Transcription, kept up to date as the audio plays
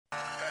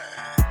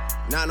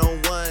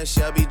901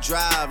 Shelby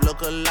Drive,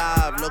 look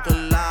alive, look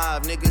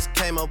alive. Niggas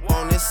came up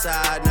on this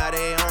side, now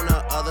they on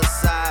the other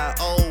side.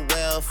 Oh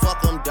well,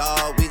 fuck them,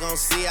 dawg. We gon'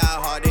 see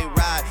how hard they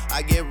ride.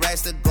 I get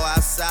racks to go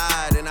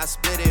outside, and I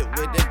spit it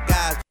with the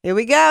guys. Here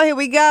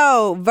we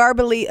go.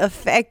 Verbally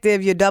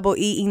Effective, your double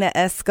E, Ina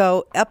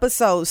Esco,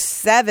 episode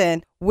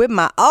 7, with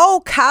my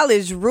old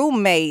college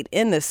roommate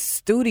in the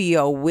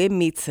studio with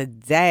me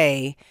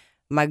today,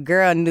 my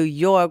girl, New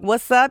York.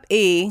 What's up,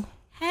 E?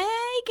 Hey,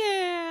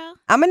 girl.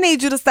 I'm going to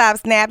need you to stop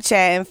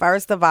Snapchatting,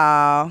 first of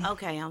all.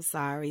 Okay, I'm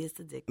sorry. It's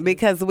addictive.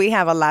 Because we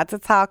have a lot to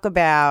talk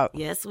about.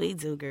 Yes, we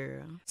do,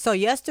 girl. So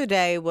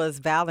yesterday was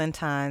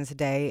Valentine's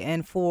Day,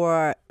 and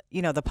for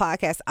the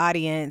podcast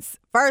audience,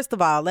 first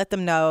of all, let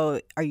them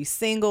know, are you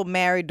single,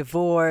 married,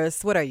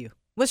 divorced? What are you?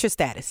 What's your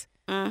status?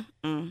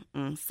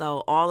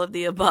 So all of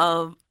the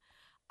above,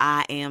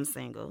 I am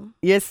single.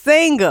 You're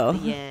single?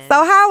 Yes.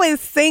 So how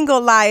is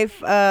single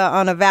life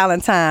on a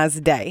Valentine's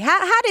Day?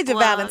 How did your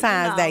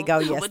Valentine's Day go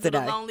yesterday? What did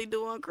the lonely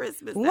do on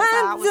Christmas? That's what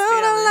how I was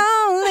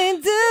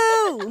do the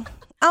lonely do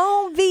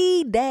on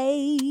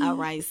V-Day? All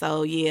right,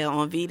 so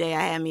on V-Day, I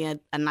had me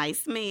a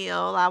nice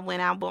meal. I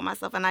went out and bought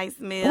myself a nice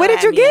meal. What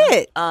did you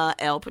get?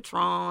 El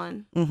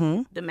Patron,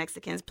 the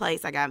Mexican's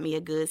place. I got me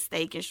a good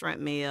steak and shrimp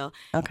meal.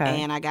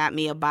 Okay. And I got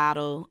me a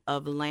bottle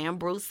of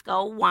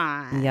Lambrusco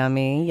wine.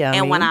 Yummy.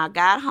 And when I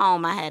got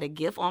home, I had a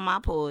gift on my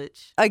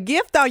porch. A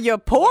gift on your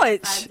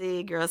porch? Yes, I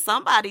did, girl.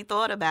 Somebody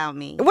thought about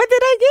me. What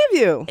did they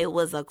give you? It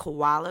was a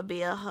koala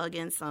bear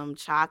hugging some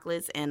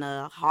chocolates and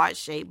a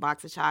heart-shaped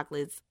box of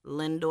chocolates,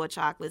 Lindor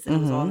chocolates, and it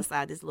was all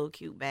inside this little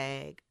cute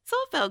bag. So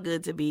it felt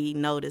good to be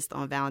noticed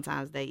on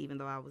Valentine's Day, even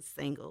though I was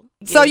single.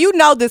 So you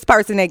know this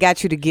person that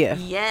got you the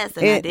gift? Yes,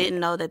 and I didn't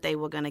know that they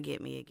were going to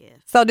get me a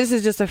gift. So this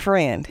is just a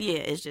friend? Yeah,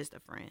 it's just a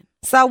friend.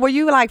 So were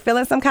you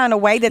feeling some kind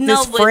of way that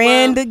this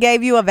friend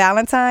gave you a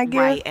Valentine gift?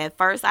 Right, at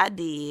first I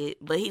did,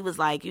 but he was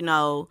like,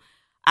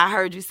 I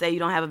heard you say you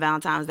don't have a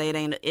Valentine's Day. It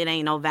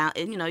ain't no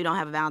you don't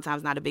have a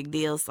Valentine's, not a big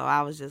deal. So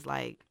I was just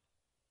like,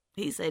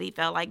 he said he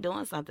felt like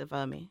doing something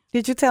for me.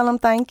 Did you tell him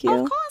thank you?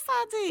 Of course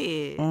I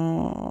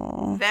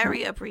did.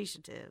 Very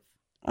appreciative.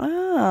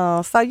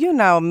 Oh,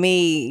 so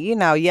me,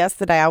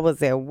 yesterday I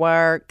was at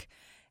work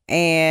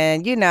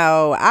and,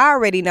 I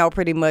already know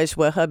pretty much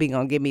what hubby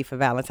gonna give me for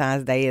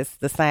Valentine's Day. It's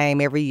the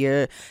same every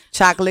year,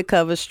 chocolate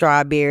covered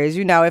strawberries.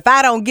 If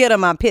I don't get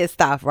them, I'm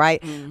pissed off,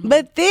 right? Mm-hmm.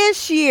 But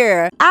this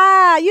year,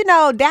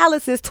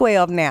 Dallas is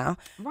 12 now.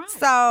 Right.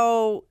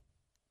 So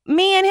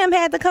me and him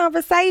had the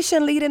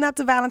conversation leading up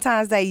to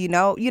Valentine's Day.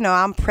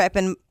 I'm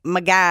prepping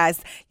my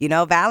guys.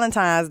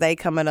 Valentine's Day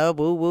coming up.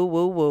 Woo, woo,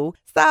 woo, woo.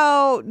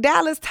 So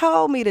Dallas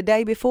told me the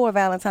day before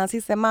Valentine's, he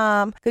said,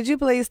 Mom, could you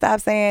please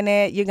stop saying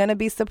that? You're going to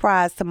be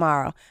surprised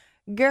tomorrow.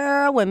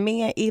 Girl, when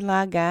me and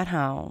Eli got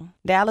home,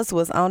 Dallas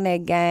was on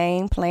that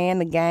game, playing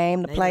the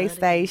game, the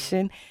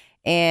PlayStation.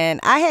 And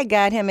I had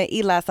got him and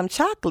Eli some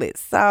chocolates.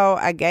 So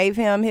I gave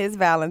him his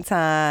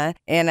Valentine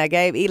and I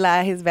gave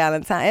Eli his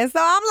Valentine. And so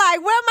I'm like,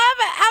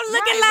 I'm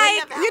looking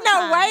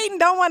waiting,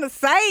 don't want to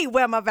say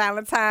where my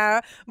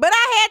Valentine, but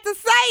I had to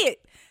say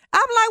it. I'm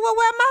like, well,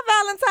 where my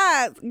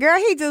Valentine's? Girl,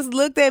 he just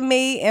looked at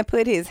me and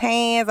put his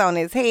hands on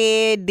his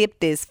head,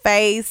 dipped his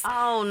face.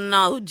 Oh,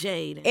 no,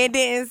 Jaden. And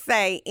didn't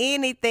say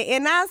anything.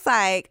 And I was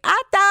like, I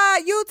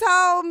thought you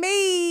told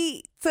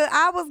me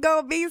I was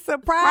going to be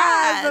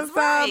surprised or something.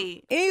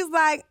 Right. He's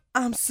like,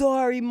 I'm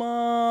sorry,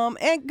 Mom.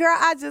 And girl,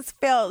 I just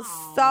felt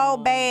so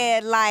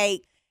bad.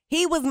 Like,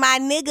 he was my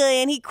nigga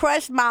and he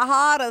crushed my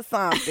heart or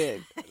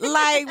something.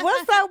 Like,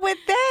 what's up with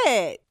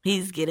that?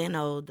 He's getting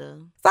older.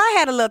 So I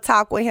had a little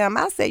talk with him.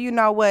 I said, you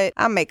know what?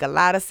 I make a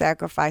lot of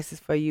sacrifices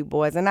for you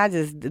boys, and I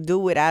just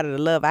do it out of the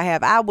love I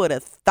have. I would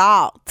have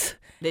thought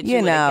that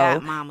you would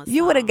have got Mama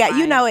you would have got,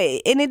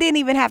 right? And it didn't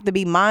even have to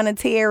be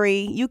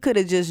monetary. You could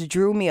have just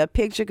drew me a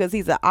picture because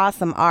he's an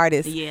awesome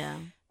artist. Yeah.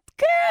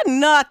 Girl,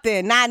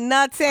 nothing. Not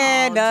nothing.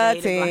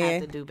 Jada gonna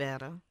have to do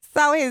better.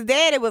 So his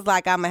daddy was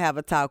like, I'm going to have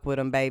a talk with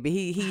him,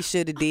 baby. He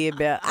should have did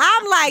better.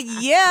 I'm like,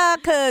 yeah,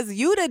 because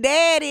you the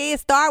daddy.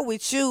 Start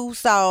with you.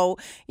 So,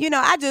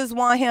 I just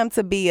want him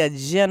to be a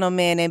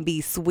gentleman and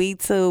be sweet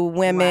to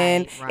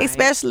women, right.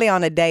 Especially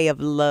on a day of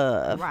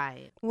love.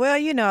 Right.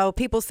 Well,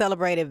 people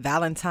celebrated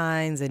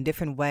Valentine's in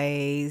different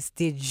ways.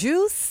 Did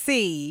you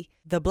see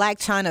the Blac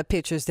Chyna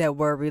pictures that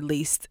were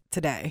released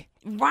today?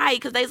 Right,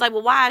 because they was like,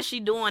 well, why is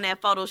she doing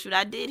that photo shoot?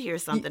 I did hear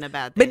something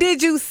about that. But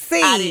did you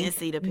see? I didn't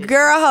see the picture.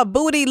 Girl, her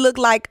booty look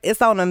like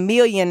it's on 1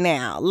 million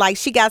now. Like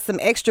she got some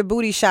extra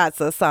booty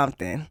shots or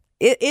something.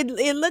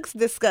 It looks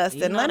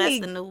disgusting. That's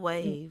the new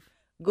wave.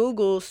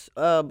 Google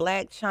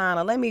Blac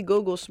Chyna. Let me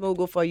Google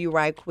Smoogle for you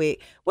right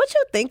quick. What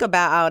you think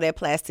about all that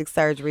plastic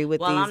surgery with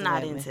these women? Well, I'm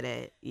not into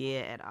that,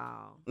 at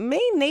all. Me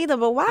neither,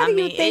 but why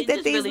do you think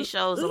that these... really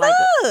shows look.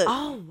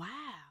 Oh, wow.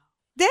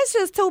 That's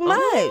just too much.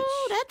 Ooh,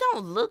 that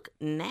don't look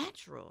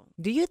natural.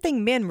 Do you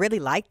think men really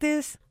like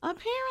this?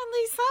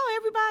 Apparently so.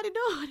 Everybody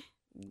doing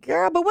it.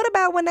 Girl, but what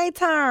about when they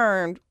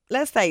turn,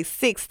 let's say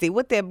 60?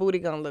 What that booty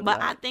gonna look like?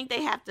 But I think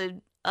they have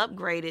to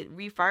upgrade it,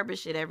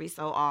 refurbish it every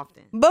so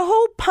often. But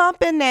who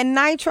pumping that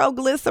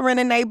nitroglycerin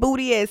in their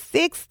booty at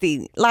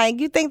 60? Like,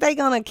 you think they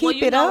gonna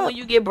keep it up? When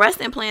you get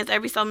breast implants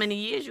every so many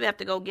years, you have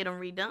to go get them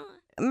redone.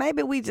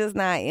 Maybe we just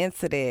not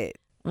into that.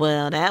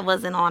 Well, that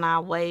wasn't on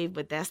our wave,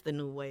 but that's the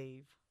new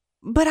wave.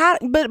 But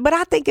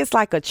I think it's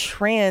like a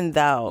trend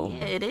though.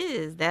 Yeah, it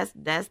is. That's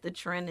the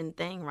trending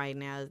thing right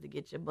now is to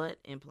get your butt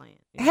implant.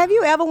 Have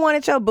you ever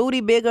wanted your booty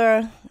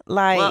bigger?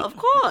 Like, well, of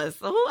course.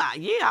 So,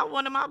 I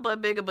wanted my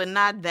butt bigger, but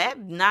not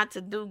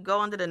to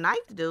go under the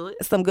knife to do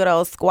it. Some good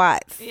old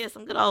squats. Yeah,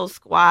 some good old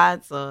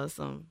squats or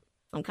some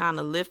kind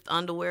of lift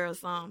underwear or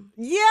something.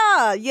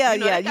 Yeah.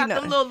 They got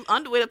them little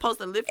underwear that's supposed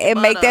to lift your and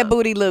butt make that up.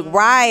 booty look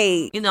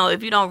right.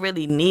 If you don't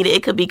really need it,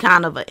 it could be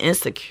kind of an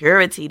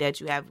insecurity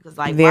that you have because,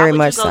 like, Very why would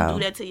much you go so.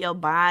 do that to your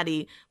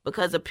body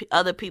because of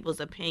other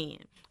people's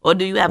opinion, or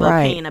do you have an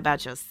Right. opinion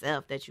about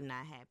yourself that you're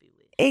not happy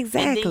with?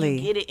 Exactly. And then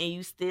you get it, and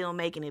you still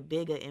making it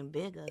bigger and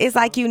bigger. It's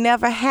like you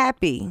never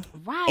happy.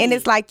 right, And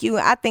it's like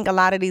I think a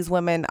lot of these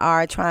women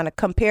are trying to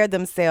compare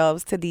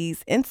themselves to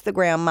these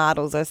Instagram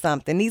models or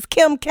something. These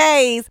Kim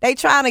K's, they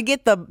trying to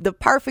get the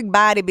perfect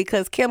body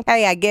because Kim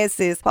K, I guess,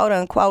 is quote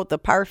unquote the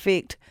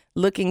perfect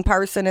looking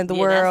person in the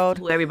world. That's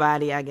who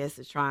everybody, I guess,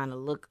 is trying to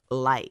look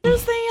like. You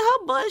seen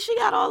her butt? She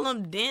got all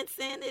them dents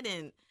in it,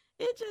 and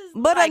it just.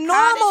 But like a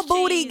normal cottage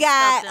booty cheese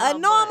stuffed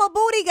in her butt.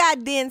 booty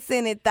got dents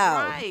in it though.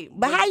 Right,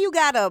 But how you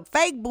got a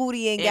fake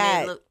booty and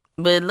got?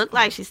 But it looked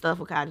like she stuffed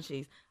with cottage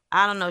cheese.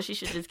 I don't know. She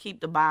should just keep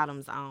the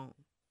bottoms on.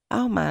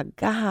 Oh my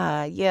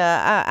God.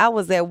 Yeah, I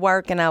was at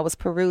work and I was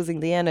perusing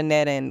the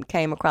internet and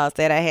came across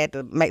that. I had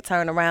to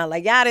turn around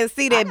like, y'all didn't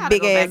see that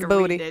big ass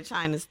booty.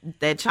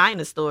 That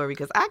China story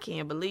because I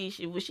can't believe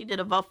she did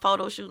a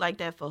photo shoot like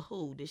that for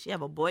who? Did she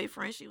have a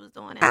boyfriend she was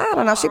doing that I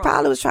don't know. She for?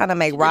 probably was trying to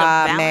make She did a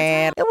Rob Valentine?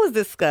 mad. It was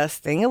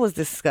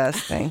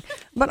disgusting.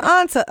 But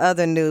on to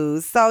other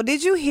news. So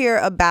did you hear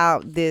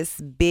about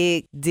this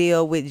big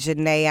deal with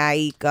Jhené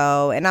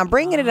Aiko? And I'm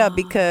bringing it up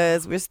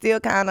because we're still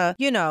kind of,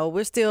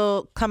 We're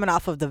still coming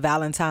off of the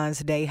Valentine's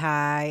Day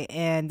high,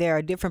 and there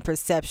are different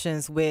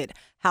perceptions with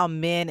how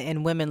men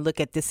and women look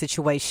at this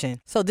situation.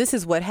 So this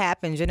is what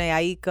happened.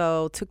 Jhené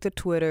Aiko took to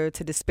Twitter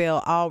to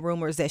dispel all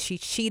rumors that she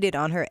cheated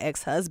on her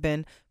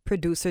ex-husband,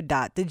 producer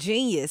Dot the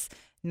Genius.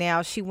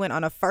 Now, she went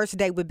on a first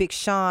date with Big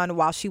Sean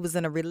while she was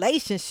in a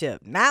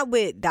relationship, not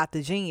with Dot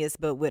the Genius,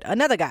 but with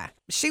another guy.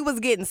 she was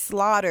getting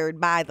slaughtered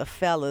by the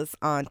fellas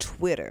on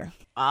Twitter.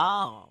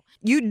 Oh.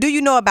 Do you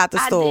know about the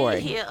story? I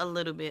did hear a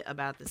little bit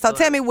about the So story.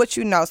 tell me what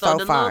you know so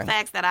the far. little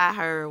facts that I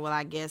heard, well,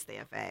 I guess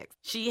they're facts.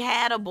 She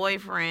had a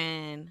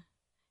boyfriend,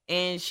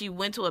 and she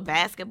went to a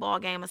basketball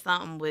game or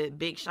something with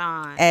Big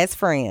Sean. As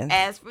friends.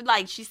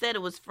 Like she said,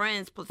 it was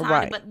friends, platonic.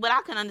 Right. But what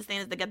I can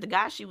understand is the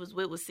guy she was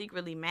with was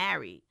secretly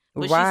married,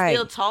 but Right. she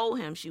still told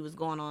him she was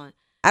going on.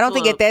 I don't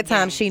think to at that a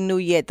time game. she knew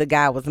yet the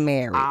guy was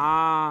married.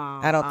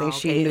 I don't think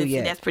she knew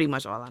yet. That's pretty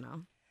much all I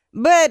know.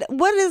 But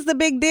what is the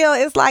big deal?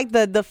 It's like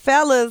the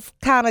fellas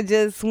kind of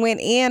just went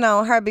in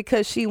on her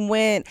because she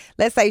went,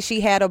 let's say she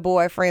had a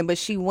boyfriend, but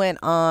she went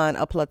on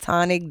a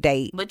platonic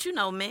date. But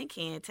men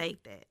can't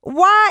take that.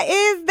 Why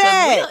is 'Cause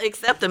that? we'll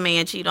accept a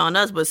man cheat on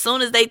us, but as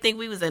soon as they think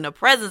we was in the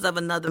presence of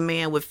another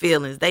man with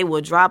feelings, they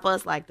will drop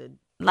us like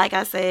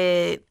I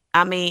said.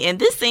 I mean, and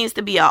this seems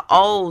to be an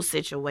old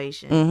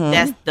situation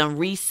that's done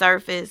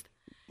resurfaced.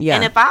 Yeah.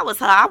 And if I was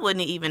her, I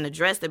wouldn't even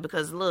address it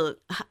because look,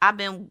 I've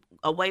been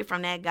away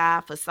from that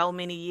guy for so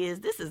many years.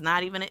 This is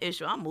not even an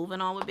issue. I'm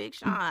moving on with Big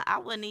Sean. I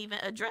wouldn't even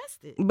address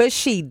it. But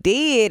she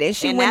did, and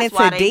she And went that's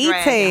why into they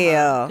dragging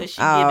her,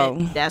 detail.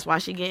 'cause that's why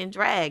she getting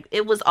dragged.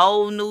 It was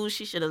old news.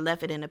 She should have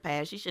left it in the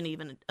past. She shouldn't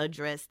even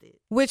addressed it.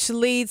 Which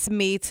leads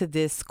me to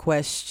this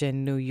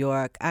question, New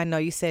York. I know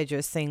you said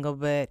you're single,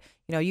 but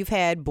you've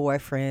had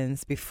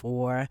boyfriends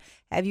before.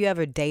 Have you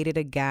ever dated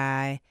a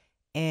guy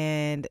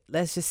and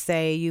let's just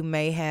say you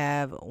may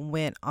have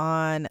went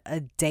on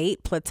a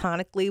date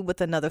platonically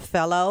with another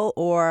fellow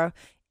or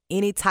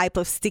any type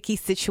of sticky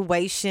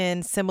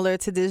situation similar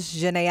to this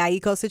Jhené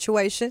Aiko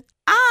situation?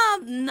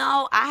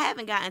 No, I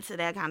haven't gotten to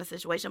that kind of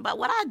situation. But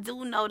what I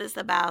do notice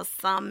about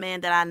some men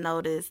that I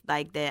notice,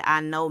 like that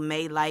I know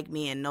may like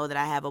me and know that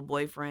I have a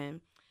boyfriend,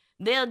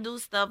 they'll do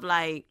stuff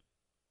like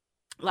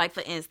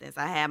for instance,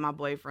 I had my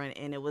boyfriend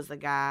and it was a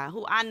guy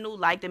who I knew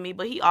liked me,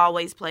 but he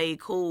always played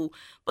cool.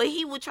 But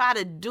he would try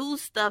to do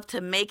stuff to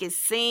make it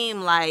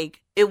seem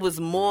like it was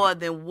more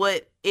than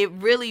what it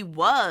really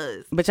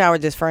was. But y'all were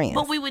just friends.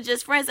 But we were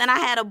just friends, and I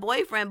had a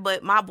boyfriend,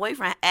 but my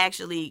boyfriend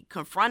actually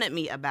confronted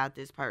me about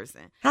this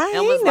person. How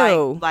and he was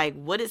knew? like,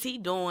 what is he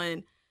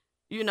doing?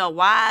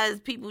 Why is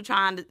people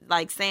trying to,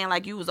 saying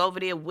like you was over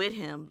there with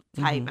him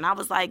type? And I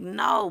was like,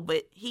 no,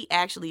 but he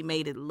actually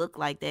made it look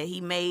like that. He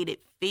made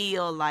it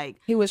feel like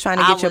He was trying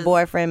to get your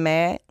boyfriend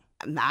mad?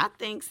 I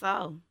think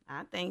so.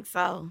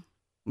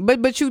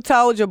 But you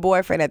told your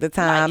boyfriend at the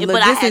time, look,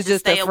 but this I had is to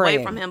just stay a away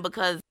friend. from him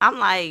because I'm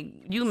like,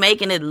 you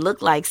making it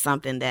look like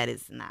something that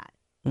it's not.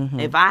 Mm-hmm.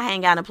 If I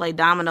hang out and play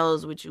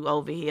dominoes with you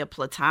over here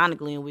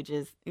platonically and we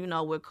just,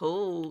 we're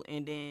cool,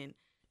 and then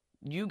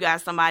you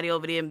got somebody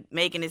over there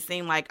making it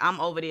seem like I'm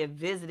over there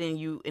visiting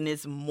you, and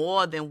it's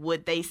more than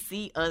what they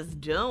see us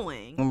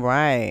doing.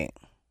 Right.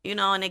 You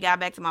know, and it got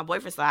back to my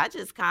boyfriend. So I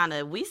just kind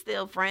of, we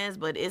still friends,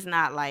 but it's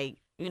not like,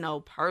 you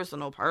know,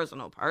 personal,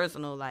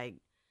 like,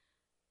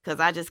 because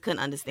I just couldn't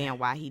understand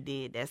why he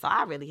did that. So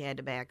I really had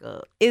to back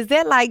up. Is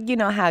that like, you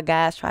know, how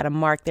guys try to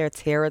mark their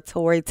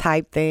territory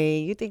type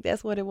thing? You think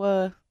that's what it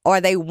was? Or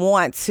they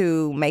want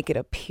to make it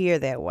appear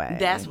that way?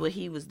 That's what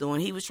he was doing.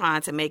 He was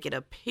trying to make it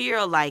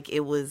appear like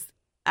it was,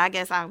 I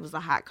guess I was a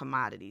hot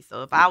commodity.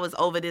 So if I was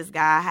over this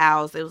guy's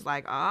house, it was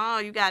like, oh,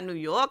 you got New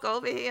York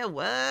over here?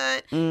 What?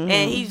 Mm-hmm.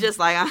 And he's just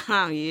like,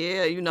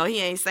 yeah. You know, he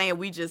ain't saying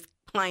we just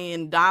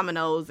playing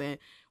dominoes and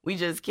we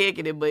just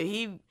kicking it. But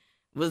he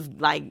was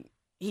like,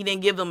 he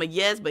didn't give them a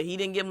yes, but he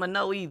didn't give them a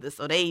no either.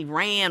 So they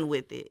ran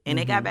with it. And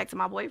they got back to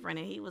my boyfriend,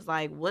 and he was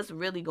like, what's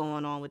really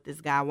going on with this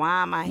guy?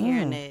 Why am I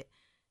hearing that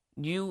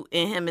you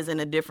and him is in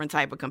a different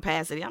type of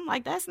capacity? I'm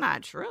like, that's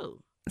not true.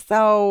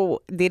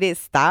 So did it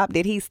stop?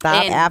 Did he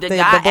stop And after the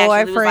guy the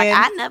boyfriend? was like,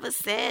 I never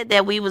said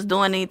that we was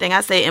doing anything.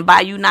 I said, and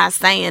by you not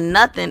saying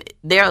nothing,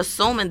 they're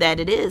assuming that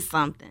it is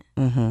something.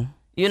 Mm-hmm.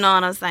 You know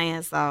what I'm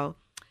saying? So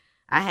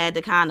I had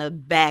to kind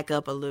of back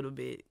up a little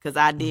bit because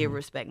I did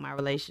respect my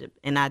relationship,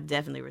 and I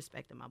definitely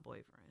respected my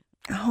boyfriend.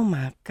 Oh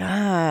my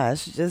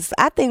gosh!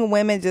 I think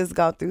women just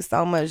go through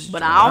so much. But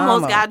drama. I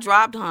almost got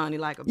dropped, honey,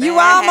 like a bad You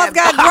almost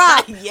got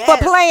dropped yes.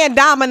 for playing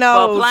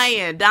dominoes. For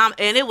playing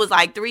and it was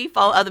like 3-4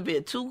 other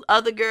bit, 2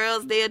 other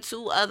girls there,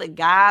 2 other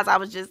guys. I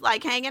was just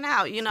like hanging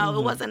out, you know.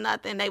 It wasn't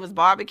nothing. They was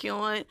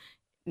barbecuing,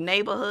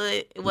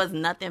 neighborhood. It was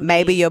nothing.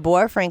 Maybe big. your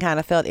boyfriend kind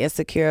of felt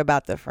insecure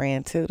about the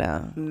friend too,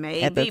 though.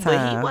 Maybe, at the but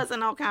time. he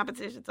wasn't no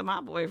competition to my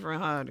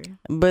boyfriend, honey.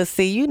 But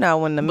see, you know,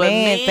 when the But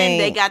man men,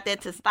 think they got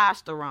that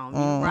testosterone.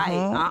 You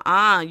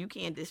right? You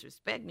can't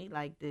disrespect me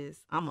like this.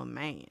 I'm a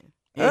man.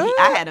 And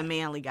I had a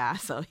manly guy,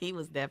 so he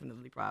was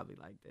definitely probably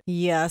like that.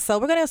 Yeah, so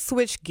we're going to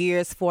switch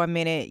gears for a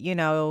minute. You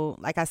know,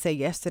 like I said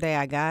yesterday,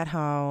 I got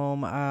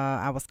home.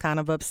 I was kind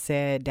of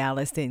upset.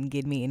 Dallas didn't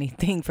get me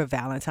anything for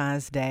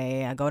Valentine's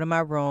Day. I go to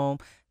my room,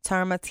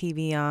 turn my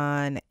TV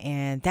on,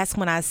 and that's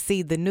when I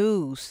see the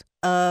news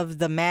of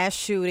the mass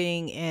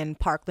shooting in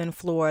Parkland,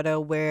 Florida,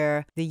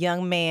 where the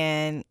young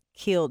man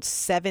killed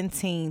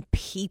 17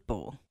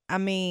 people. I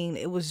mean,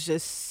 it was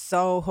just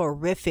so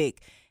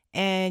horrific.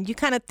 And you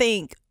kind of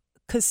think,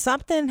 could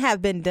something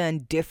have been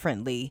done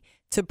differently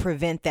to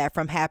prevent that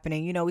from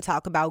happening? You know, we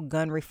talk about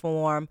gun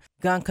reform,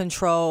 gun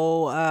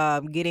control,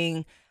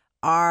 getting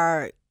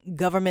our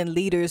government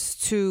leaders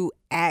to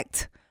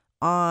act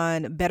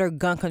on better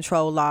gun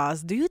control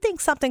laws. Do you think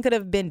something could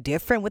have been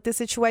different with this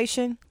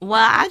situation?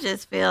 Well, I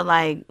just feel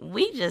like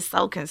we just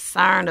so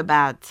concerned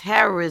about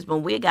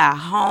terrorism. We got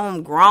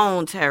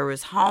homegrown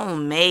terrorists,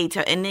 homemade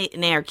terrorists,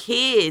 and their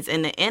kids,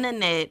 and the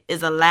internet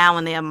is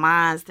allowing their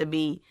minds to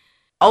be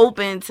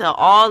open to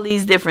all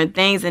these different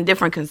things and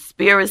different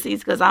conspiracies,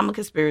 because I'm a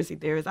conspiracy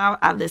theorist.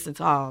 I listen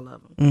to all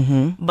of them.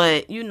 Mm-hmm.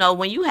 But, you know,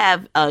 when you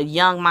have a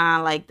young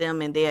mind like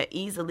them and they're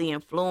easily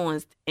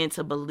influenced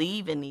into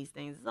believing these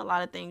things, there's a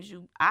lot of things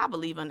I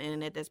believe on the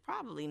internet that's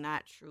probably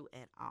not true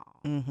at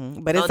all.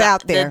 Mm-hmm. But it's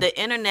out there. The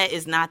internet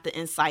is not the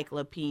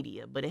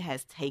encyclopedia, but it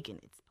has taken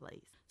its place.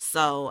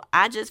 So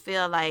I just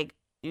feel like,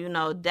 you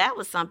know, that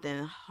was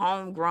something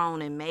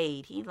homegrown and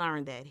made. He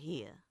learned that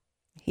here.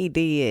 He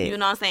did. You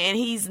know what I'm saying? And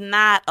he's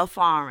not a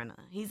foreigner.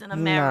 He's an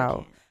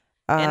American.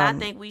 No. And I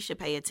think we should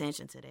pay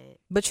attention to that.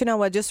 But you know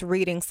what? Just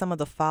reading some of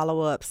the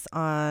follow-ups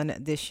on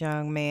this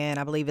young man,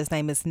 I believe his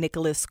name is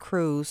Nicholas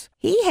Cruz.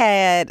 He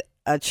had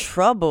a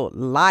troubled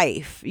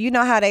life. You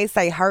know how they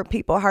say hurt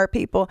people hurt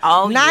people?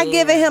 Oh, Not yeah.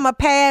 giving him a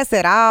pass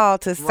at all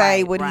to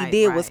say Right, what he right,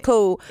 did was right.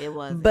 cool. It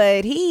wasn't.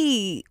 But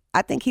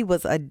I think he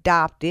was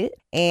adopted,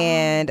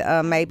 and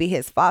maybe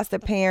his foster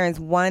parents,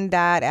 one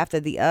died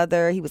after the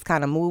other. He was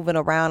kind of moving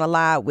around a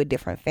lot with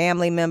different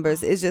family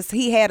members. It's just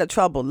he had a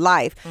troubled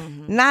life,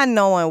 not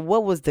knowing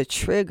what was the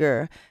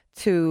trigger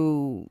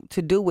to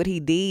do what he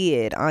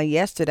did on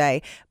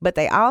yesterday. But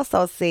they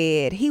also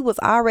said he was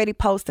already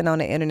posting on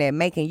the internet,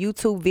 making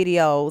YouTube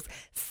videos,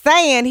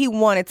 saying he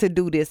wanted to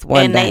do this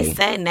one day. And they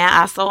say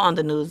now, I saw on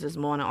the news this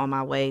morning on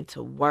my way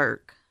to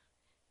work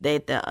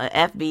that the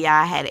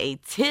FBI had a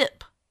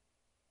tip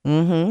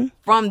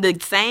from the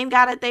same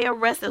guy that they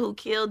arrested who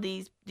killed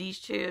these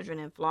children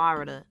in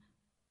Florida.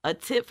 A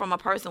tip from a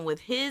person with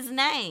his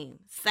name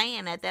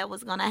saying that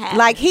was going to happen.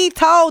 Like he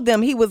told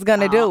them he was going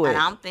to do it. And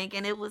I'm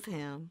thinking it was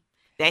him.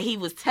 That he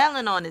was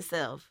telling on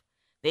himself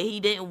that he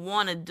didn't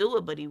want to do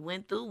it, but he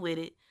went through with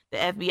it. The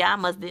FBI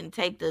must didn't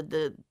take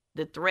the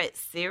threat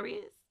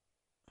serious.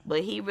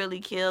 But he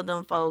really killed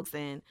them folks.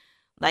 And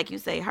like you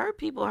say, hurt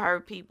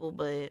people,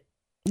 but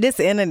This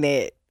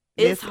internet.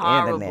 it's this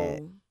horrible.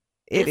 Internet.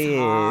 It's It is.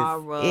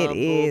 horrible. It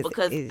is.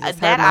 Because It just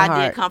that hurt my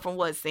idea heart. come from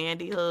what,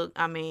 Sandy Hook?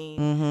 I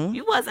mean,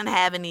 you wasn't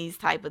having these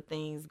type of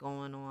things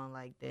going on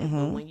like that.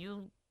 But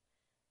when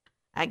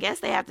I guess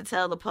they have to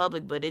tell the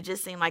public, but it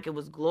just seemed like it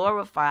was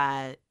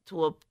glorified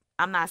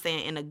I'm not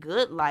saying in a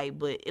good light,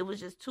 but it was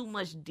just too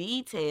much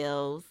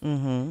details.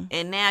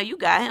 And now you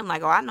got him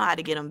like, oh, I know how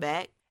to get him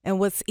back. And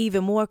what's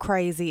even more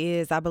crazy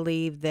is I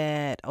believe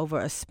that over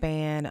a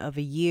span of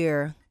a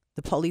year,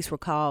 the police were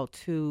called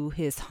to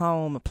his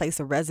home, a place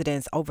of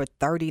residence, over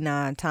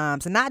 39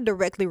 times. Not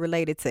directly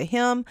related to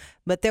him,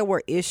 but there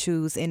were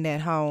issues in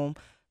that home.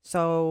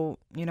 So,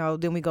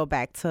 then we go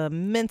back to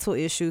mental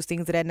issues,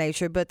 things of that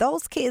nature. But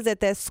those kids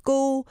at that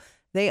school,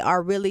 they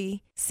are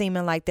really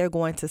seeming like they're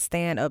going to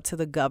stand up to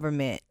the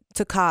government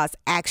to cause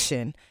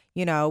action.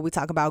 We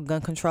talk about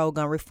gun control,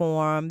 gun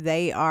reform.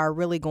 They are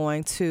really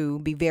going to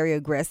be very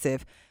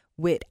aggressive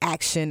with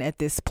action at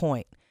this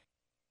point.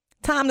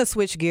 Time to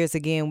switch gears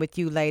again with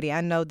you, lady.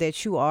 I know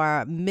that you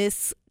are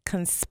Miss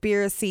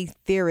Conspiracy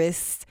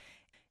Theorist.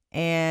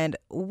 And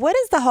what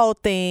is the whole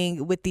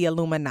thing with the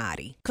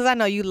Illuminati? Because I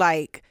know you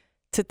like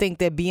to think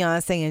that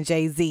Beyonce and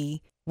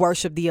Jay-Z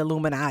worship the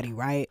Illuminati,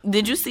 right?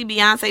 Did you see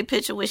Beyonce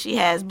picture where she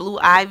has Blue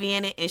Ivy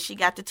in it and she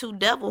got the 2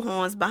 devil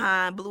horns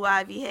behind Blue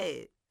Ivy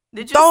head?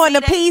 Did you throwing see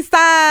the peace sign?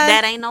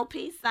 That ain't no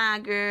peace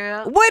sign,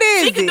 girl. What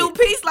is it? She can do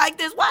peace like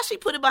this. Why she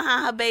put it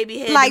behind her baby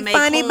head? Like to make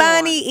funny horns?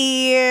 bunny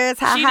ears.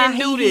 Ha, She ha, didn't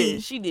do hee, hee.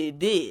 this. She did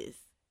this.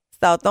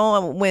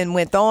 So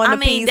when throwing the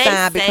peace they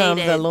sign say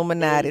becomes that the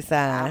Illuminati I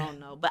sign. don't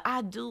know, but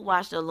I do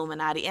watch the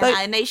Illuminati, But-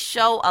 and they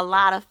show a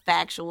lot of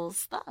factual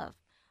stuff.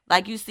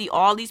 Like you see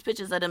all these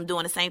pictures of them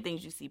doing the same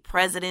things. You see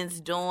presidents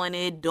doing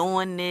it,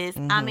 doing this.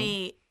 I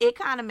mean, it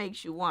kind of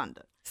makes you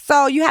wonder.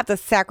 So you have to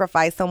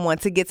sacrifice someone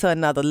to get to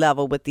another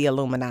level with the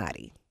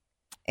Illuminati.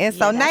 And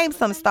so Yeah, that's name what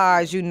some they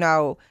stars you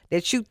know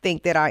that you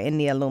think that are in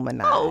the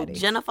Illuminati. Oh,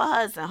 Jennifer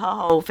Hudson, her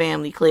whole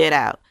family cleared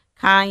out.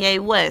 Kanye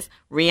West,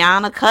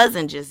 Rihanna's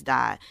cousin just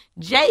died.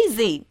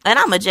 Jay-Z, and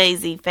I'm a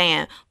Jay-Z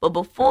fan, but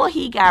before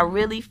he got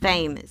really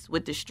famous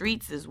with The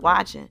Streets Is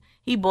Watching,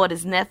 he bought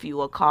his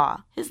nephew a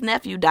car. His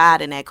nephew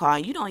died in that car,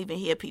 and you don't even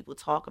hear people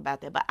talk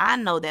about that, but I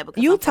know that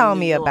because You I'm from told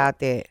New me York. about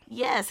that.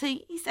 Yes,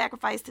 he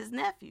sacrificed his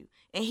nephew,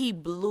 and he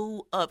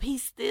blew up.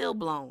 He's still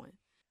blowing.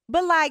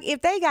 But like,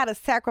 if they gotta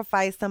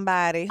sacrifice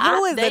somebody,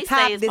 who is They the say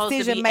top it's supposed to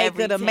decision be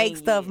maker every to make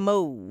 10 stuff years.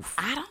 move?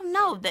 I don't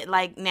know that,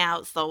 like,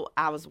 now. So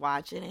I was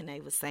watching, and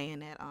they were saying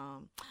that,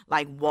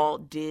 like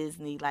Walt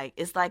Disney, like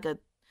it's like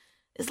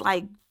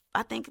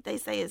I think they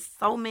say it's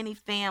so many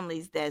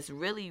families that's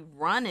really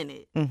running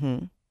it,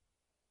 Mm-hmm.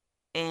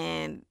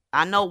 and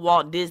I know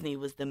Walt Disney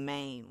was the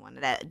main one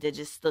that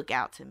just stuck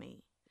out to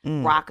me.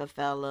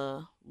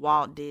 Rockefeller,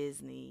 Walt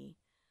Disney.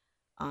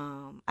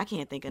 I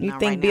can't think of You none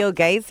think right Bill now.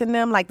 Gates and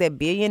them like that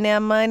billionaire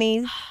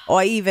money,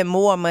 or even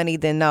more money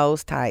than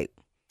those type?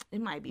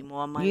 It might be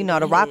more money. You know,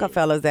 the than his.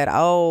 Rockefellers that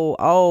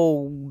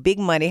big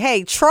money.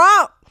 Hey,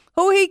 Trump,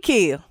 who he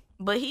killed?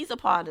 But he's a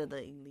part of the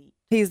elite.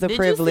 He's the Did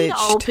privileged. you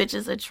see the old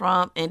pictures of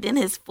Trump and then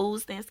his food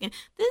stamp skin?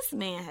 This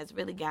man has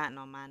really gotten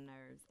on my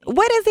nerves.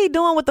 What is he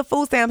doing with the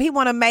food stamp? He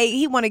want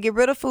to get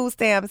rid of food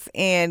stamps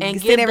and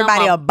And send give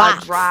everybody them a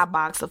box. a dry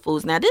box of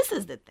foods. Now, this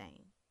is the thing,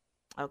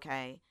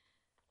 okay?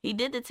 He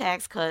did the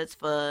tax cuts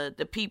for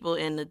the people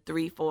in the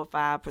 3, 4,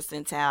 5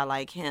 percentile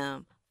like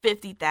him.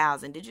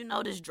 50,000. Did you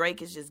notice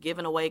Drake is just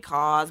giving away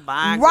cars,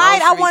 buying Right, I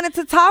groceries? wanted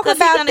to talk Because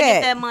about he's gonna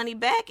get that. that money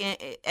back.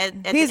 At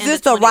He's the end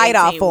just of a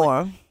write-off 2018 for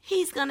when him.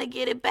 He's gonna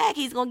get it back.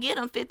 He's gonna get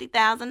him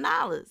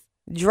 $50,000.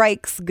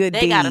 Drake's good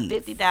They deeds. got a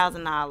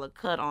 $50,000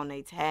 cut on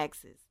their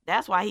taxes.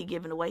 That's why he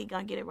giving away. He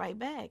gonna get it right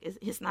back.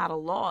 It's not a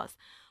loss.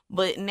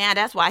 But now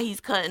that's why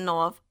he's cutting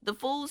off the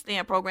food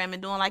stamp program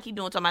and doing like he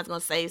doing. Somebody's gonna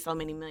save so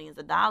many millions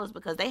of dollars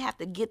because they have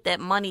to get that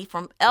money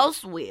from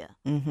elsewhere.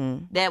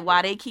 Mm-hmm. That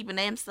while they keeping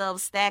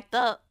themselves stacked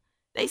up,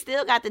 they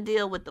still got to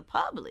deal with the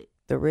public.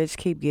 The rich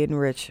keep getting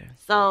richer.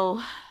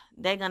 So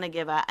they're gonna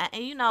give out.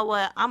 And you know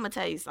what? I'm gonna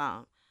tell you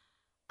something.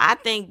 I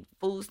think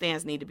food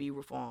stamps need to be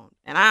reformed,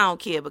 and I don't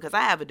care because I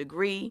have a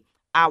degree.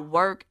 I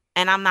work.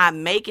 And I'm not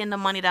making the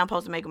money that I'm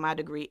supposed to make with my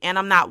degree. And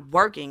I'm not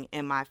working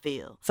in my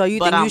field. So you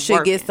but think you I'm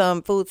should get working.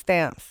 some food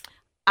stamps?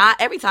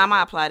 Every time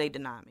I apply, they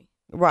deny me.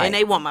 Right. And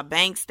they want my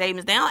bank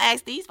statements. They don't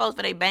ask these folks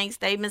for their bank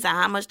statements and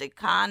how much the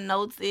con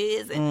notes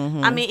is.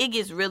 And I mean, it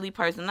gets really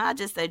personal. I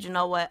just said, you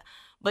know what?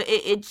 But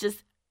it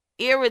just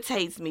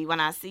irritates me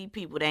when I see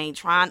people that ain't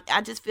trying.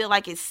 I just feel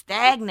like it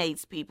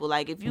stagnates people.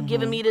 Like, if you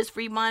giving me this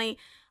free money,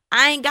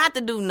 I ain't got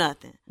to do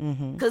nothing.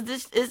 Because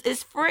this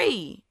is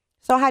free.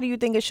 So how do you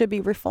think it should be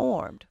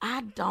reformed?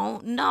 I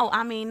don't know.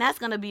 I mean, that's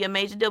going to be a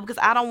major deal because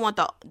I don't want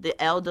the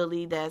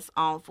elderly that's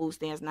on food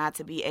stamps not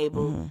to be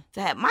able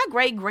to have. My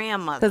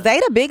great-grandmother. Because they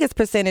the biggest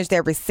percentage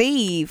that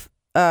receive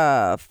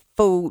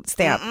food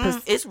stamp.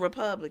 It's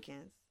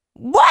Republicans.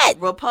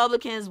 What?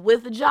 Republicans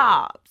with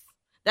jobs.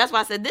 That's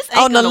why I said this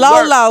ain't On the gonna low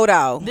work. low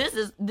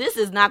though. This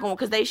is not going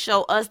because they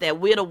show us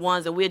that we're the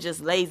ones and we're just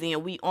lazy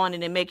and we on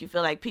it and make you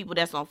feel like people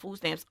that's on food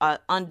stamps are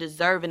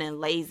undeserving and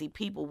lazy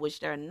people,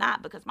 which they're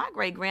not. Because my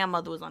great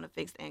grandmother was on a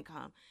fixed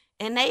income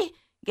and they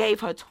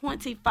gave her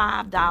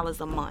 $25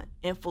 a month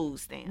in food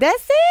stamps.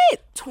 That's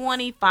it.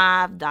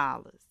 $25.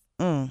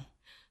 Mm.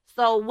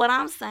 So what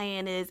I'm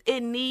saying is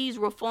it needs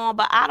reform,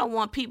 but I don't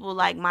want people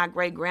like my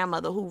great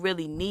grandmother who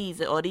really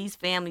needs it or these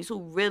families who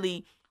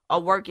really are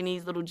working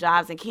these little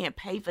jobs and can't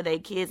pay for their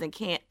kids and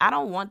can't. I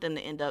don't want them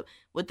to end up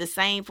with the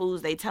same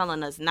foods they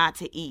telling us not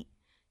to eat.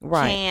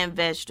 Right. Canned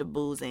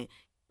vegetables and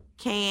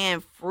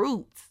canned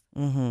fruits.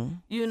 Mm-hmm.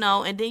 You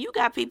know, and then you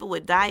got people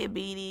with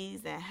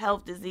diabetes and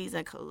health disease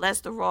and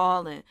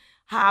cholesterol and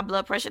high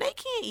blood pressure. They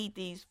can't eat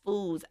these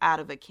foods out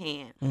of a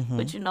can. Mm-hmm.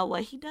 But you know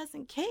what? He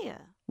doesn't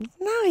care.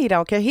 No, he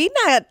don't care. He's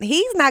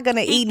not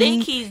gonna He eat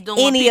think he's doing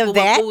any people of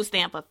that. with food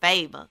stamp a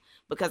favor.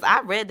 Because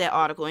I read that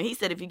article, and he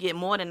said if you get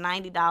more than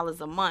 $90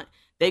 a month,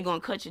 they're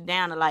going to cut you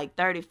down to like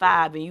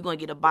 $35, and you're going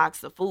to get a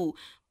box of food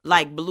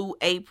like Blue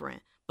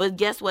Apron. But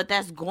guess what?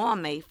 That's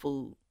gourmet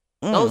food.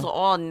 Those are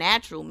all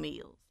natural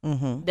meals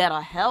that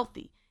are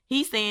healthy.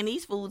 He's saying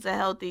these foods are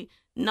healthy.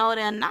 No,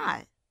 they're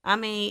not. I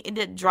mean,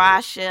 the dry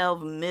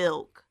shelf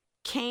milk,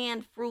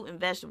 canned fruit and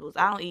vegetables.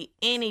 I don't eat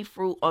any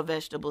fruit or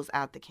vegetables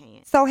out the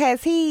can. So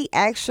has he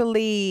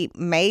actually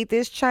made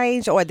this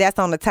change, or that's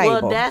on the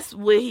table? Well, that's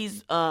what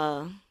he's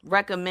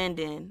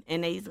recommending,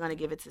 and he's going to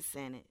give it to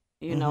Senate.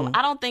 You know,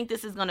 I don't think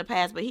this is going to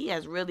pass, but he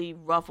has really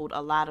ruffled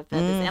a lot of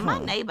feathers. And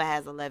my neighbor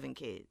has 11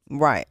 kids.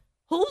 Right.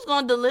 Who's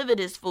going to deliver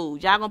this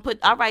food? Y'all going to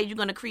all right, you're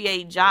going to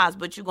create jobs,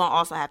 but you're going to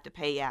also have to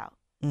pay out.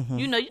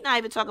 You know, you're not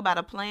even talking about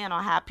a plan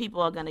on how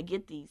people are going to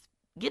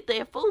get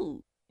their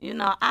food. You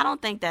know, I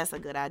don't think that's a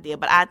good idea,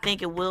 but I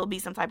think it will be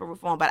some type of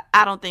reform. But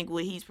I don't think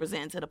what he's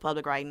presenting to the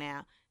public right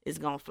now is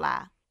going to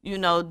fly. You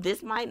know,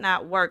 this might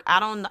not work. I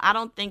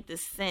don't think the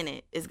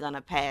Senate is going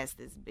to pass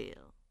this bill.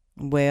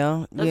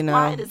 Well, you know,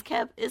 quiet is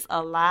kept. It's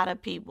a lot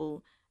of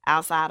people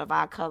outside of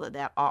our color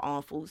that are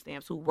on food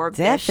stamps who work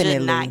that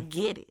should not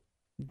get it.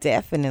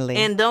 Definitely.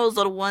 And those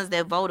are the ones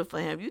that voted for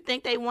him. You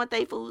think they want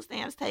their food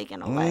stamps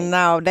taken away?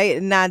 No,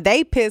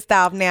 they pissed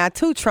off now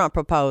too, Trump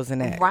proposing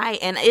that. Right.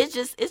 And it's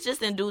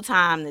just in due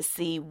time to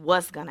see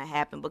what's gonna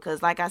happen,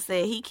 because like I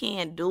said, he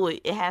can't do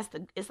it.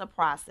 It's a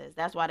process.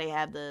 That's why they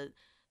have the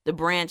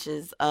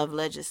branches of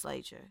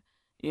legislature,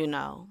 you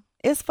know.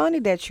 It's funny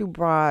that you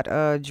brought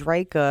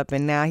Drake up,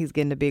 and now he's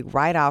getting a big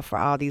write-off for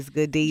all these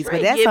good deeds.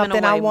 Drake but that's giving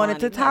something I away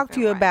wanted money to talk left to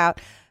you and right.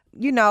 about.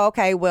 You know,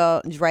 okay,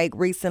 well, Drake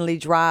recently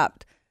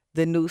dropped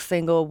the new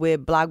single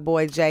with Block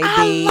Boy JB.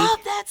 I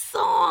love that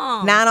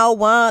song.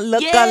 901,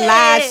 look Yeah.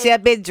 alive, shall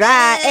be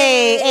dry.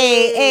 Hey,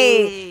 hey,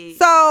 hey. Hey.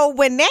 So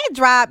when that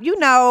dropped, you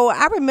know,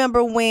 I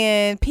remember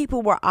when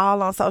people were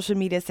all on social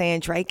media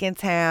saying Drake in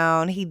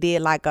town. He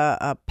did like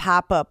a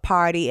pop-up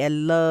party at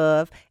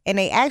Love, and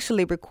they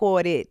actually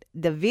recorded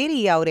the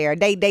video there.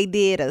 They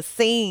did a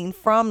scene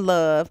from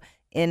Love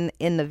in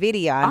the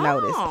video, I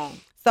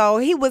noticed. So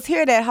he was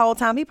here that whole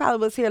time. He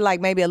probably was here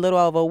like maybe a little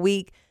over a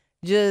week,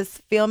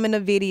 just filming a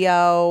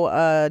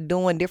video,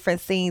 doing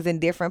different scenes in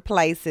different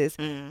places.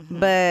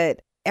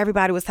 But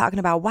everybody was talking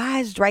about, why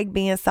is Drake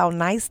being so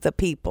nice to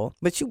people?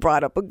 But you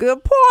brought up a good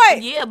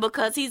point. Yeah,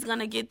 because he's going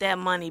to get that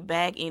money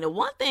back. You know,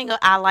 one thing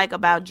I like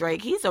about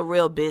Drake, he's a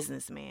real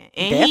businessman.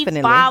 And Definitely.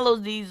 he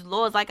follows these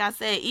laws. Like I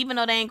said, even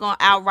though they ain't going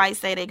to outright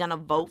say they're going to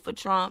vote for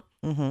Trump,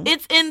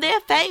 it's in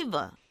their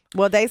favor.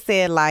 Well, they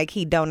said like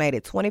he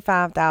donated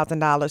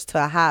 $25,000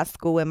 to a high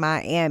school in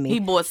Miami. He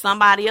bought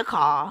somebody a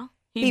car.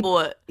 He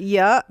bought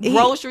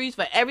groceries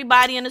for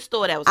everybody in the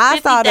store. That was $50,000. I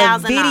saw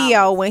the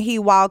video when he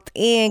walked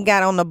in,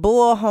 got on the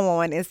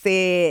bullhorn and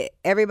said,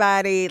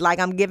 everybody, like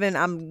I'm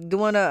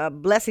doing a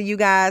blessing you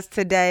guys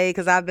today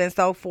because I've been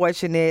so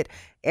fortunate.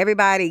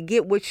 Everybody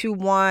get what you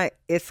want.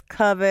 It's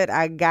covered.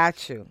 I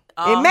got you.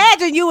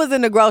 Imagine you was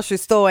in the grocery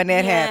store and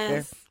that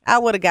happened. I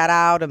would have got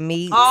all the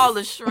meat. All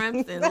the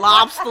shrimps and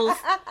lobsters.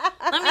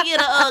 Let me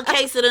get a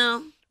case of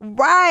them.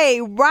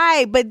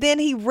 Right. But then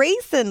he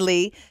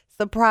recently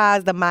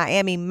surprised the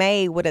Miami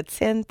maid with a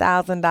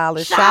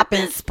 $10,000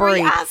 shopping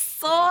spree. I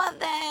saw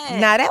that.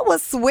 Now, that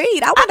was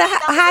sweet. I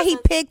wonder how he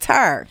picked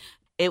her.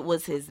 It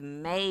was his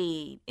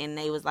maid, and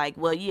they was like,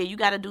 well, yeah, you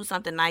got to do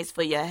something nice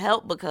for your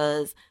help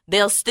because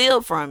they'll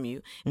steal from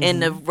you.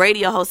 And the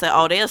radio host said,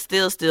 oh, they'll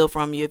still steal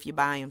from you if you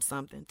buy them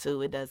something,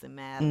 too. It doesn't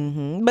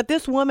matter. But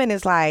this woman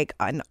is like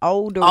an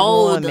older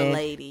woman.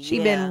 lady, She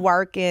been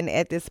working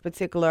at this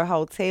particular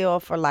hotel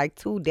for like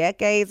 2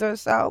 decades or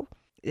so.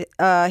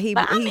 I mean,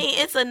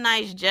 it's a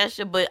nice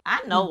gesture, but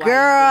I know why.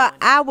 Girl,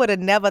 I would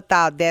have never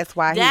thought that's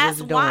why he was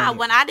doing it. That's why.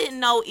 When I didn't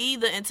know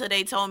either until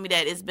they told me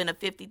that it's been a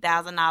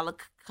 $50,000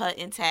 cut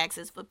in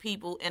taxes for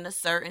people in a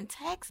certain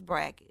tax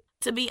bracket.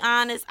 To be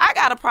honest, I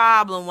got a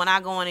problem when I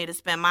go in there to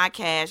spend my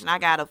cash and I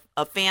got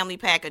a family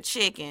pack of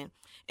chicken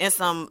and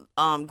some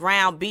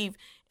ground beef.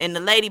 And the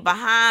lady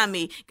behind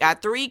me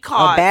got 3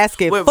 carts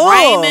basket with full.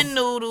 ramen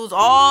noodles,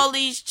 all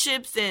these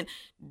chips and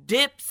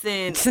dips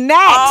and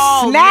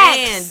snacks.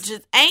 Man,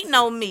 just ain't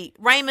no meat.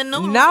 Ramen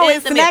noodles. No,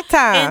 it's snack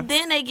time. And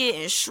then they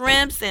getting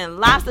shrimps and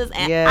lobsters,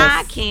 and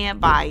I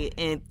can't buy it.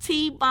 And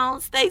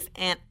T-bone steaks,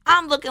 and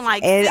I'm looking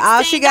like and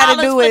all she got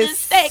to do is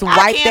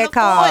swipe that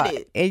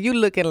card, and you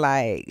looking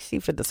like she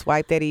finna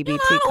swipe that EBT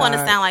card. I don't want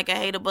to sound like a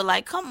hater, but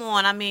like, come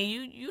on. I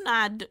mean, you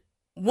not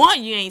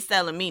one. You ain't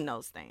selling me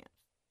no stamps.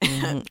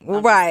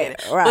 Right.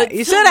 But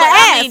You should have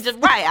asked.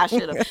 I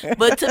should have.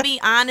 But to be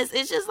honest,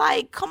 it's just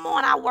like, come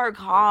on, I work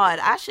hard.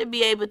 I should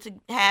be able to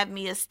have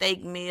me a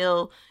steak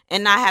meal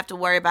and not have to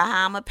worry about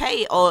how I'm going to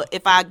pay it. Or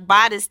if I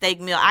buy this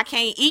steak meal, I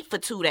can't eat for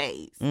 2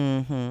 days.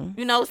 Mm-hmm.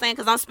 You know what I'm saying?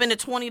 Because I'm spending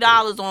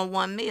 $20 on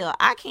one meal.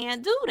 I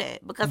can't do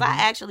that because I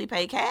actually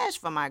pay cash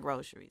for my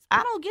groceries.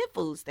 I don't get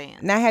food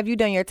stamps. Now, have you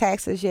done your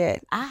taxes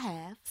yet? I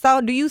have.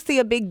 So, do you see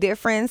a big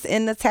difference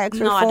in the tax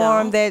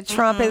reform that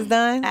Trump has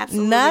done?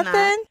 Absolutely Nothing?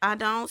 not. I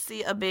don't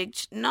see a big...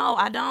 No,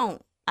 I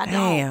don't.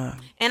 Damn.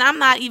 And I'm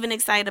not even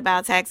excited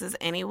about taxes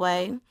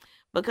anyway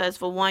because,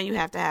 for one, you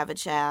have to have a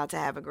child to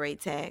have a great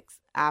tax.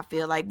 I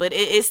feel like, but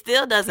it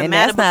still doesn't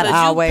matter that's because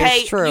not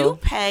always true. You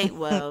pay,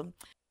 well,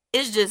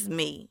 it's just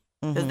me.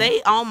 Because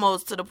they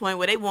almost to the point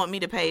where they want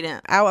me to pay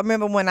them. I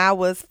remember when I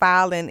was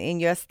filing in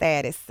your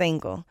status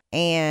single,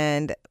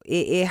 and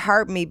it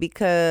hurt me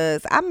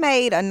because I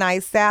made a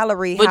nice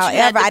salary. But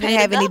however, I didn't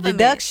have any government.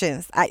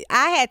 deductions. I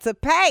had to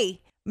pay.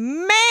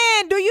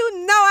 Man, do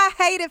you know I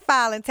hated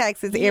filing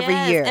taxes every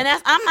year? And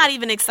I'm not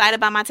even excited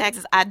about my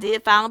taxes. I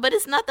did file them, but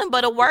it's nothing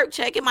but a work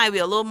check. It might be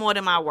a little more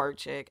than my work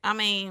check. I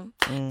mean,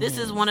 this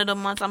is one of the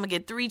months I'm going to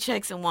get 3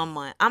 checks in 1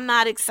 month. I'm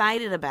not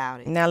excited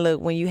about it. Now,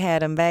 look, when you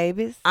had them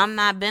babies. I'm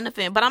not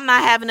benefiting, but I'm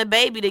not having a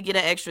baby to get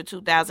an extra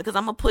 $2,000 because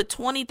I'm going to put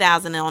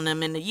 $20,000 on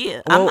them in the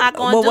year. I'm not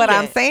going to do what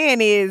that. I'm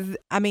saying is,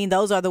 I mean,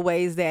 those are the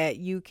ways that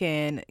you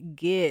can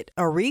get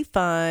a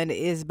refund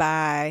is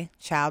by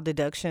child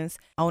deductions,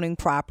 owning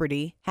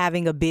property,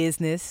 having a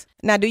business.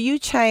 now, do you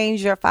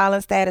change your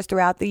filing status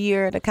throughout the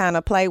year to kind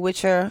of play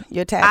with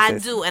your taxes? I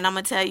do, and I'm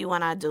going to tell you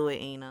when I do it,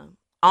 Ina.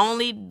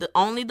 Only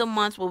the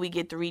months where we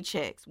get 3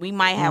 checks. We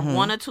might have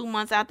 1 or 2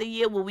 months out the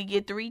year where we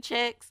get 3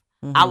 checks.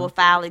 I will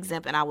file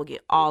exempt and I will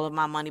get all of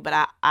my money,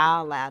 but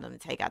I'll allow them to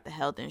take out the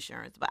health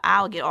insurance. But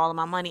I'll get all of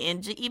my money.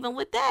 And even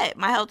with that,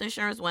 my health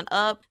insurance went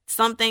up.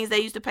 Some things they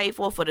used to pay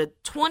for the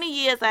 20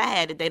 years I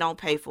had it, they don't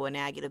pay for it.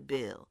 Now I get a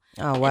bill.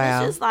 Oh, wow.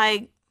 And it's just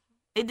like,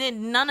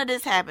 none of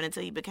this happened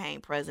until he became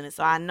president.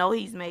 So I know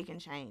he's making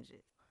changes.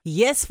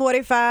 Yes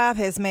 45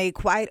 has made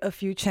quite a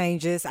few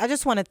changes. I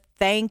just want to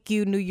thank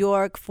you, New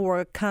York,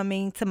 for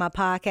coming to my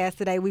podcast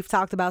today. We've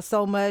talked about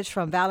so much,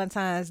 from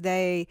Valentine's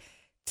Day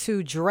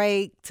to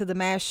Drake to the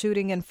mass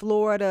shooting in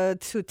Florida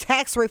to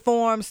tax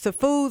reforms to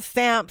food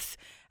stamps.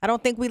 I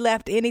don't think we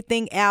left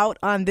anything out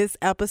on this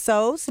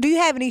episode. So do you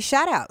have any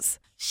shout outs?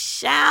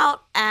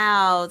 Shout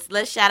outs.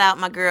 Let's shout out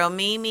my girl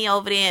Mimi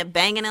over there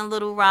Banging in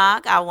Little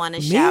Rock. I want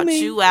to shout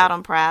you out.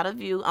 I'm proud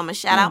of you. I'm going to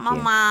shout out my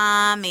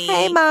mommy.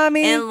 Hey,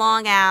 mommy. In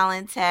Long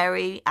Island,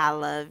 Terry. I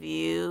love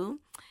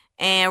you.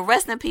 And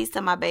rest in peace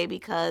to my baby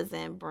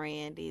cousin,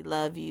 Brandy.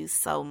 Love you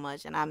so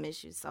much, and I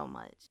miss you so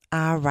much.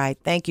 All right.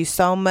 Thank you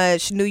so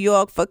much, New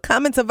York, for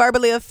coming to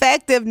Verbally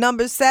Effective,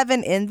 number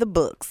 7 in the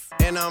books.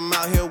 And I'm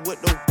out here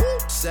with the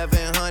whoop.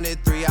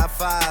 700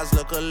 3i5s.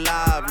 Look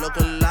alive, look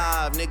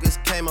alive.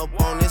 Niggas came up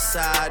on this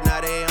side,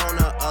 now they on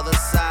the other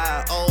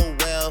side. Oh,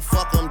 well,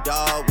 fuck them,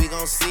 dawg. We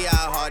gon' see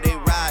how hard they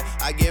ride.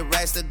 I get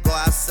racks to go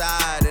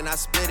outside, and I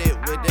split it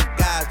with the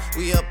guys.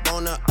 We up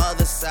on the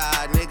other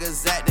side.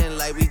 Niggas acting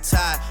like we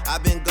tied. I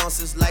been gone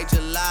since like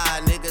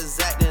July. Niggas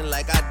acting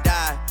like I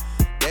died.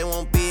 They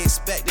won't be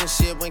expecting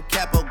shit when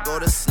Capo go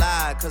to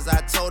slide. Cause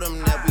I told them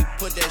that we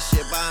put that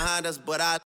shit behind us, but I